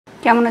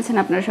কেমন আছেন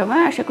আপনারা সবাই?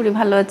 আশা করি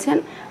ভালো আছেন।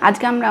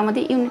 আজকে আমরা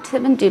আমাদের ইউনিট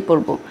 17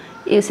 পড়ব।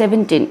 এই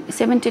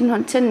 17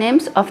 হচ্ছে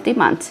নেমস অফ দি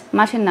মান্থস,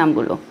 মাসের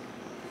নামগুলো।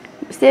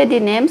 সে দি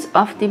নেমস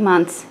অফ দি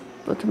মান্থস।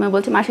 প্রথমে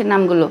বলছে মাসের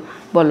নামগুলো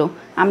বলো।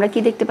 আমরা কি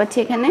দেখতে পাচ্ছি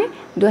এখানে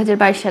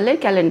 2022 সালের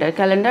ক্যালেন্ডার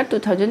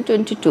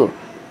 2022।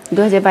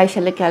 2022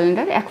 সালের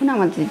ক্যালেন্ডার, এখন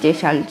আমাদের যে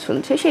সাল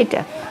চলছে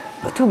সেইটা।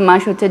 প্রথম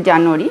মাস হচ্ছে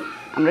জানুয়ারি।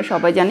 আমরা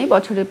সবাই জানি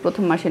বছরের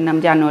প্রথম মাসের নাম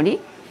জানুয়ারি,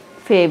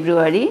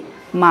 ফেব্রুয়ারি,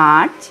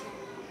 মার্চ,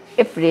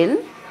 এপ্রিল,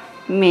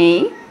 মে,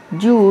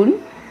 June,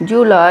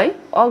 July,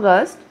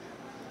 August,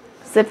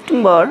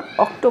 September,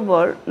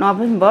 October,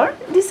 November,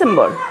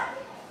 December.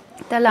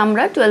 তাহলে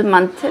আমরা 12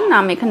 মান্থের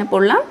নাম এখানে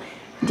পড়লাম: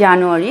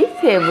 জানুয়ারি,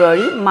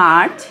 ফেব্রুয়ারি,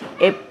 মার্চ,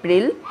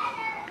 এপ্রিল,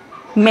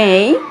 মে,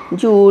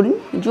 June,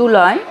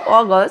 July,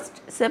 August,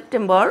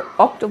 September,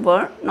 October,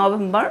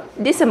 November,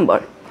 December.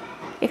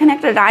 এখানে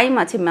একটা রাইম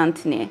আছে মান্থ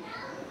নিয়ে,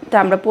 তা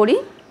আমরা পড়ি।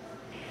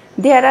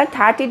 দেয়ার আর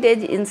 30 days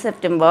in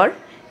September,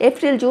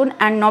 April, June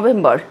and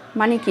November.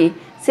 মানে কি,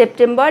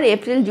 সেপ্টেম্বর,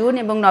 এপ্রিল, জুন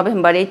এবং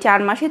নভেম্বর এই 4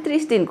 মাসে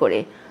 30 দিন করে।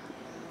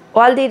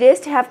 অল দি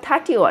রেস্ট হ্যাভ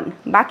 31,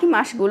 বাকি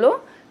মাসগুলো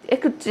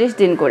 31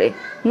 দিন করে।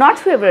 নট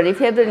ফেব্রুয়ারি,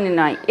 ফেব্রুয়ারি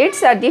নয়।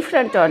 ইটস আ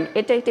ডিফারেন্ট অন,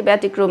 এটা একটি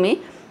ব্যতিক্রমী।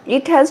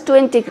 It has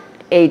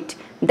 28,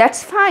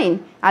 that's fine.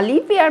 A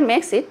lip year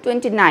makes it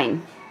 29।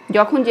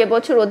 যখন যে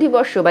বছর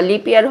অধিবর্ষ বা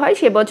লিপ ইয়ার হয়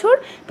সে বছর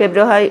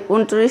ফেব্রুয়ারি হয়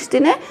 29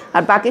 দিনে,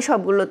 আর বাকি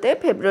সবগুলোতে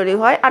ফেব্রুয়ারি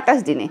হয়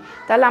 28 দিনে।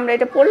 তাহলে আমরা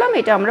এটা পড়লাম,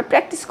 এটা আমরা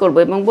প্র্যাকটিস করব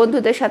এবং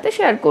বন্ধুদের সাথে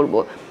শেয়ার করব।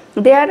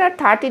 There are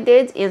 30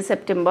 days in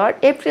September,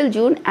 April,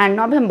 June and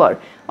November.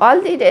 All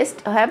the rest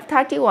have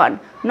 31.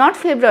 Not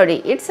February,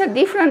 it's a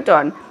different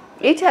one.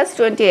 It has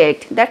 28.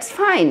 That's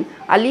fine.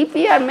 A leap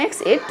year makes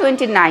it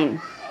 29.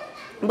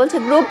 বলছে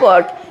group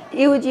work,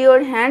 use your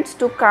hands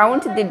to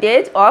count the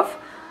days of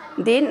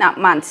the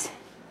months.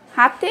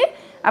 হাতে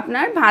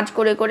আপনার ভাঁজ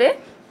করে করে,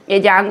 এই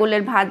যে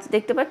আঙ্গুলের ভাঁজ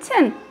দেখতে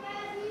পাচ্ছেন,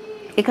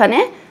 এখানে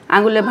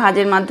আঙ্গুলের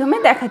ভাঁজের মাধ্যমে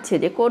দেখাচ্ছে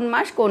যে কোন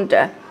মাস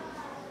কোনটা।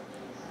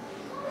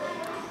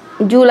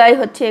 জুলাই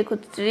হচ্ছে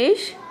 31,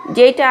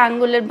 যেইটা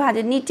আঙ্গুলের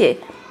ভাঁজের নিচে,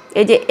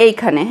 এই যে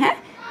এইখানে, হ্যাঁ,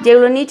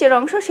 যেগুলো নিচের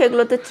অংশ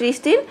সেগুলোতে 30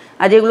 দিন,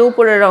 আর যেগুলো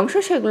উপরের অংশ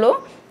সেগুলো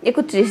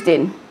 31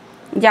 দিন।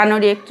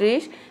 জানুয়ারি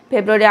 31,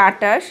 ফেব্রুয়ারি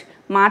 28,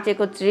 মার্চ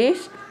 31,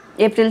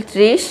 এপ্রিল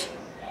 30,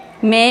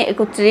 মে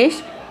 31,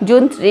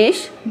 জুন 30,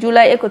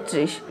 জুলাই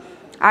 31,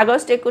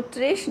 আগস্ট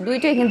 31,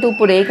 দুইটাই কিন্তু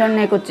উপরে এই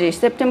কারণে 31,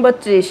 সেপ্টেম্বর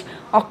 30,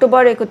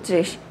 অক্টোবর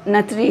 31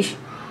 না 30,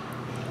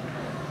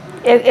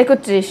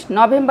 31,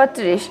 নভেম্বর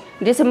 30,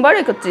 ডিসেম্বর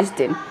 31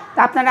 দিন। তা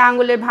আপনারা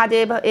আঙুলের ভাঁজে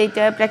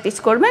এইটা প্র্যাকটিস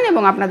করবেন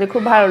এবং আপনাদের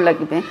খুব ভালো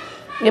লাগবে।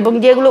 এবং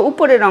যেগুলো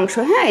উপরের অংশ,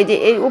 হ্যাঁ, এই যে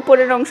এই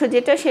উপরের অংশ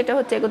যেটা, সেটা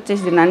হচ্ছে 31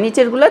 দিন, আর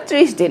নিচেরগুলো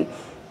 30 দিন।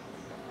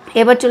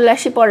 এবার চলে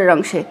আসি পরের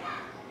অংশে।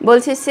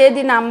 বলছে সে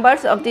দি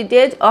numbers of the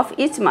days of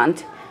each month.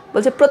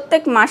 বলছে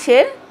প্রত্যেক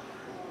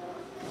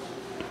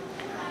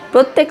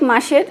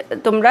মাসের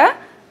তোমরা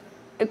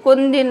কোন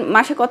দিন,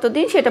 মাসে কত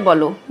দিন সেটা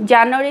বলো।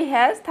 জানুয়ারি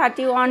has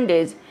 31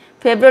 days,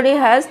 February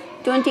has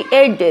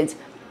 28 days,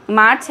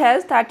 March has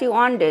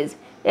 31 days,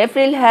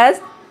 April has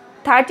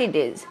 30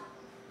 days,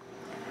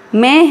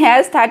 May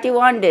has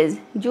 31 days,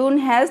 June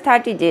has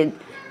 30 days,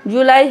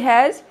 July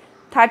has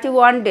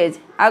 31 days,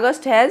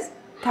 August has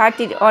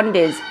 31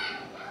 days.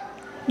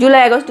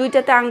 July August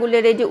দুইটাতে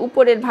আঙ্গুলের এই যে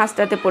উপরের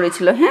ভাঁজটাতে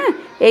পড়েছিল, হ্যাঁ,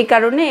 এই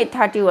কারণে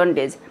 31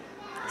 ডেজ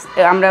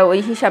আমরা ওই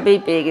হিসাবেই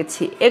পেয়ে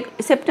গেছি।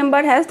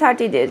 September has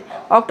 30 days,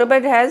 October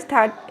has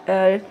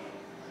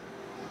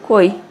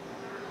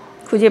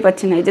খুঁজে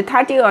পাচ্ছি না, এই যে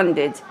 31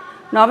 days,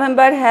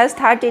 November has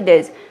 30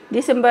 days,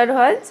 December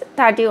has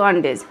 31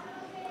 days.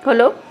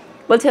 হলো।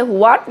 বলছে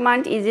what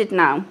month is it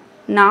now?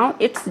 Now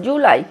it's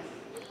July.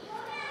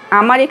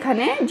 আমার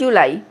এখানে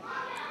July,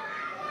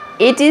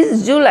 it is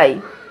July,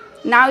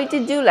 now it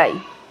is July.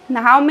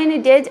 How many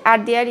days R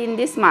there in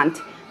this month?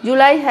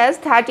 July has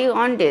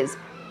 31 days.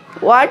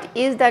 What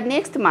is the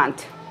next month?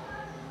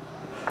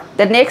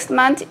 The next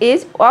month is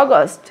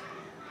August.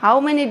 How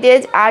many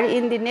days R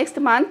in the next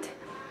month?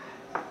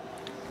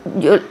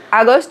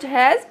 August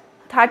has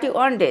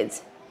 31 days.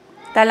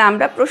 তাহলে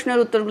আমরা প্রশ্নের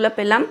উত্তরগুলো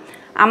পেলাম।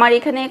 আমার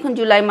এখানে এখন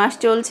জুলাই মাস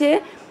চলছে,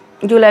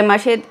 জুলাই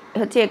মাসে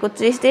হচ্ছে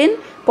 31 দিন,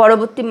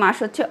 পরবর্তী মাস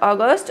হচ্ছে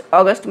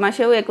অগস্ট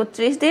মাসেও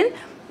 31 দিন।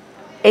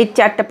 এই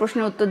 4টা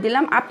প্রশ্নের উত্তর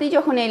দিলাম। আপনি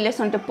যখন এই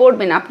লেসনটা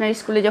পড়বেন, আপনার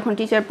স্কুলে যখন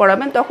টিচার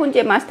পড়াবেন, তখন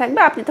যে মাস থাকবে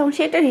আপনি তখন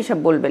সেটার হিসাব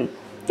বলবেন,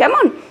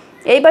 কেমন?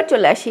 এইবার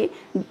চলে আসি,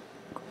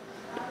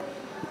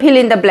 fill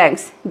in the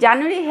blanks.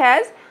 January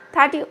has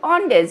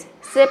 31 days,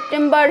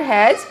 September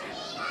has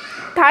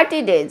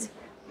 30 days,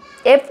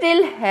 April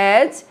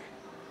has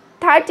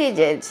 30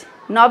 days,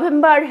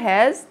 November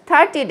has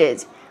 30 days,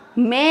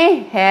 May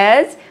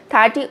has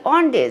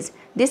 31 days,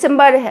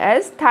 December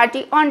has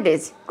 31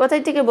 days.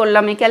 কোথায় থেকে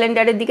বললাম? এই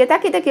ক্যালেন্ডারের দিকে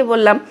তাকিয়ে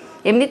বললাম।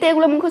 এমনিতে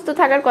এগুলো মুখস্থ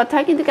থাকার কথা,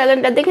 কিন্তু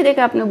ক্যালেন্ডার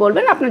দেখে আপনি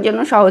বলবেন, আপনার জন্য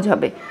সহজ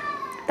হবে।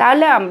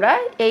 তাহলে আমরা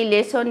এই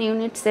লেসন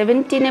ইউনিট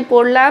 17-এ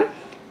পড়লাম।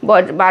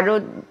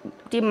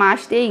 12টি মাস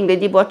দিয়ে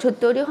ইংরেজি বছর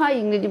তৈরি হয়।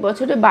 ইংরেজি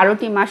বছরে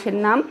 12টি মাসের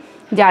নাম: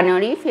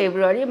 জানুয়ারি,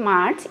 ফেব্রুয়ারি,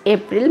 মার্চ,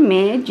 এপ্রিল,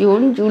 মে,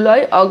 June,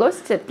 July,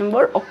 August,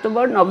 September,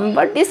 October,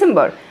 November,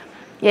 December.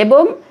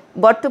 এবং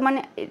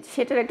বর্তমানে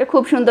সেটার একটা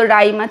খুব সুন্দর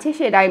রাইম আছে,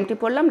 সেই রাইমটি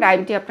পড়লাম।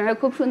 রাইমটি আপনারা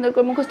খুব সুন্দর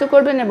করে মুখস্থ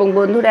করবেন এবং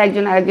বন্ধুরা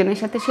একজন আরেকজনের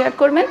সাথে শেয়ার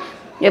করবেন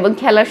এবং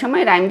খেলার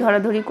সময় রাইম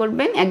ধরাধরি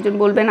করবেন, একজন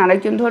বলবেন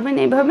আরেকজন ধরবেন,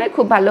 এইভাবে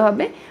খুব ভালো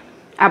হবে।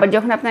 আবার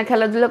যখন আপনার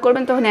খেলাধুলা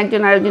করবেন তখন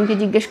একজন আরেকজনকে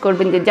জিজ্ঞেস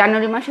করবেন যে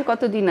জানুয়ারি মাসে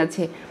কত দিন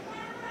আছে,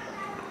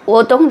 ও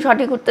তখন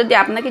সঠিক উত্তর দিয়ে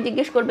আপনাকে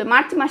জিজ্ঞেস করবে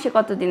মার্চ মাসে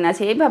কত দিন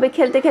আছে। এইভাবে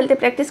খেলতে খেলতে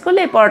প্র্যাকটিস করলে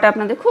এই পড়াটা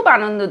আপনাদের খুব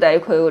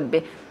আনন্দদায়ক হয়ে উঠবে,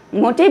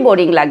 মোটেই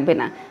বোরিং লাগবে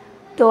না।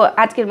 তো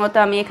আজকের মতো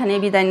আমি এখানে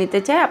বিদায় নিতে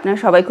চাই। আপনারা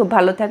সবাই খুব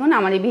ভালো থাকুন।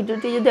 আমার এই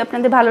ভিডিওটি যদি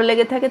আপনাদের ভালো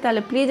লেগে থাকে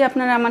তাহলে প্লিজ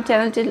আপনারা আমার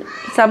চ্যানেলটি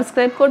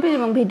সাবস্ক্রাইব করবেন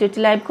এবং ভিডিওটি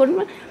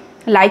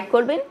লাইক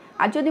করবেন।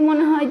 আর যদি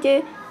মনে হয় যে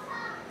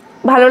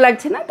ভালো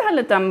লাগছে না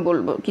তাহলে তো আমি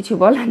বলবো, কিছু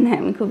বলার নাই,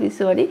 আমি খুবই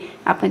সরি,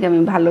 আপনাকে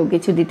আমি ভালো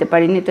কিছু দিতে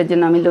পারিনি, এটার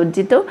জন্য আমি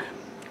লজ্জিত।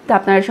 তো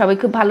আপনারা সবাই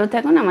খুব ভালো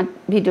থাকুন, আমার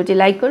ভিডিওটি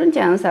লাইক করুন,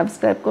 চ্যানেল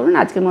সাবস্ক্রাইব করুন।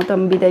 আজকের মতো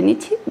আমি বিদায়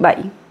নিচ্ছি, বাই।